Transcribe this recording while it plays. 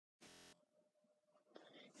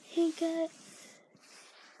Hey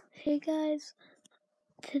guys,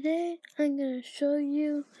 today I'm gonna show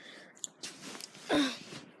you oh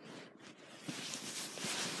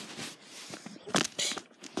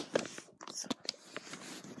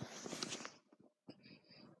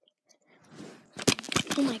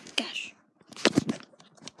my gosh.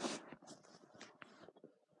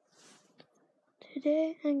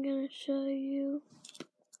 Today I'm gonna show you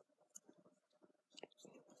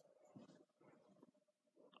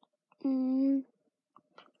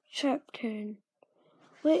Sharp Turn.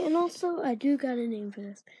 Wait, and also I do got a name for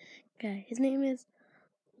this guy. His name is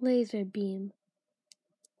Laser Beam.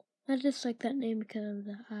 I just like that name because of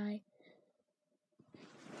the eye.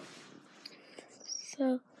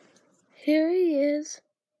 So here he is.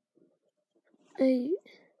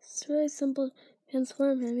 It's really simple to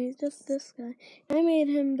transform him. He's just this guy. I made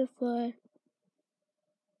him before.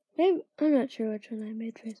 Maybe, I'm not sure which one I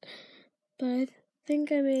made first, but I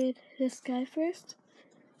think I made this guy first.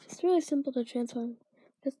 It's really simple to transform.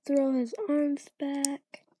 Just throw his arms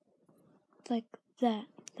back, like that.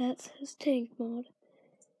 That's his tank mode.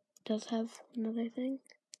 Does have another thing.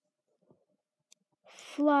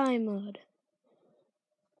 Fly mode.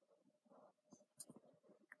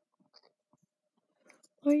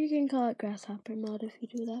 Or you can call it grasshopper mode if you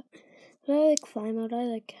do that. But I like fly mode. I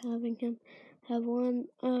like having him have one,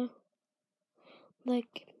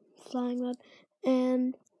 like flying mode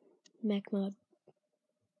and mech mode.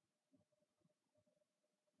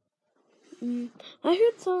 I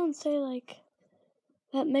heard someone say like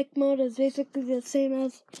that mech mode is basically the same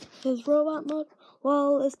as his robot mode.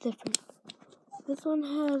 Well, it's different. This one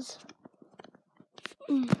has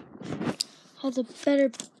a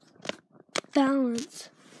better balance.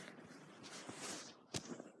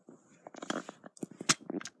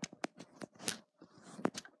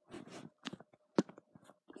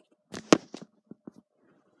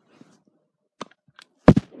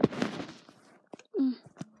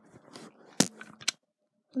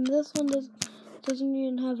 And this one doesn't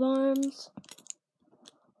even have arms.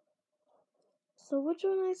 So which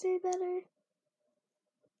one I say better?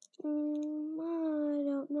 I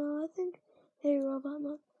don't know. I think Hey Robot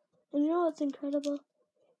mode. And you know what's incredible?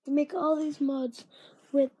 You make all these mods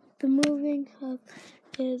with the moving of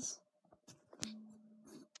his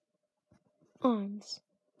arms.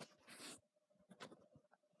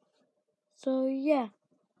 So yeah,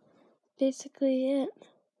 basically it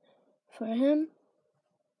for him.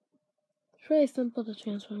 It's really simple to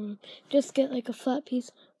transform him. Just get like a flat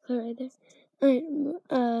piece, put it right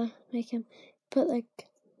there. Make him put like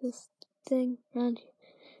this thing around here.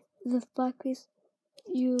 This black piece.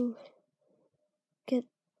 You get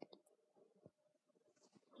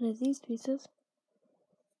one of these pieces.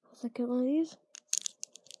 Let's get one of these.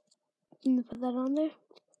 And put that on there.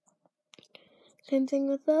 Same thing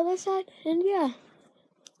with the other side. And yeah.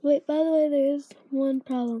 Wait, by the way, there is one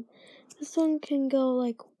problem. This one can go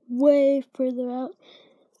like way further out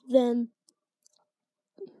than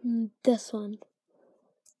this one.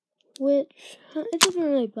 Which, it doesn't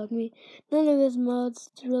really bug me. None of his mods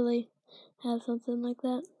really have something like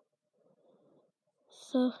that.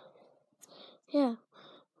 So, yeah.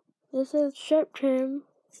 This is Sharp Turn.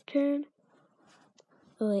 Oh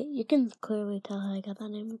wait, you can clearly tell how I got that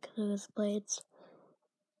name because of his blades.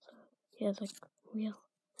 So, he has like wheel.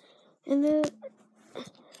 And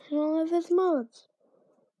all of his mods.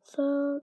 So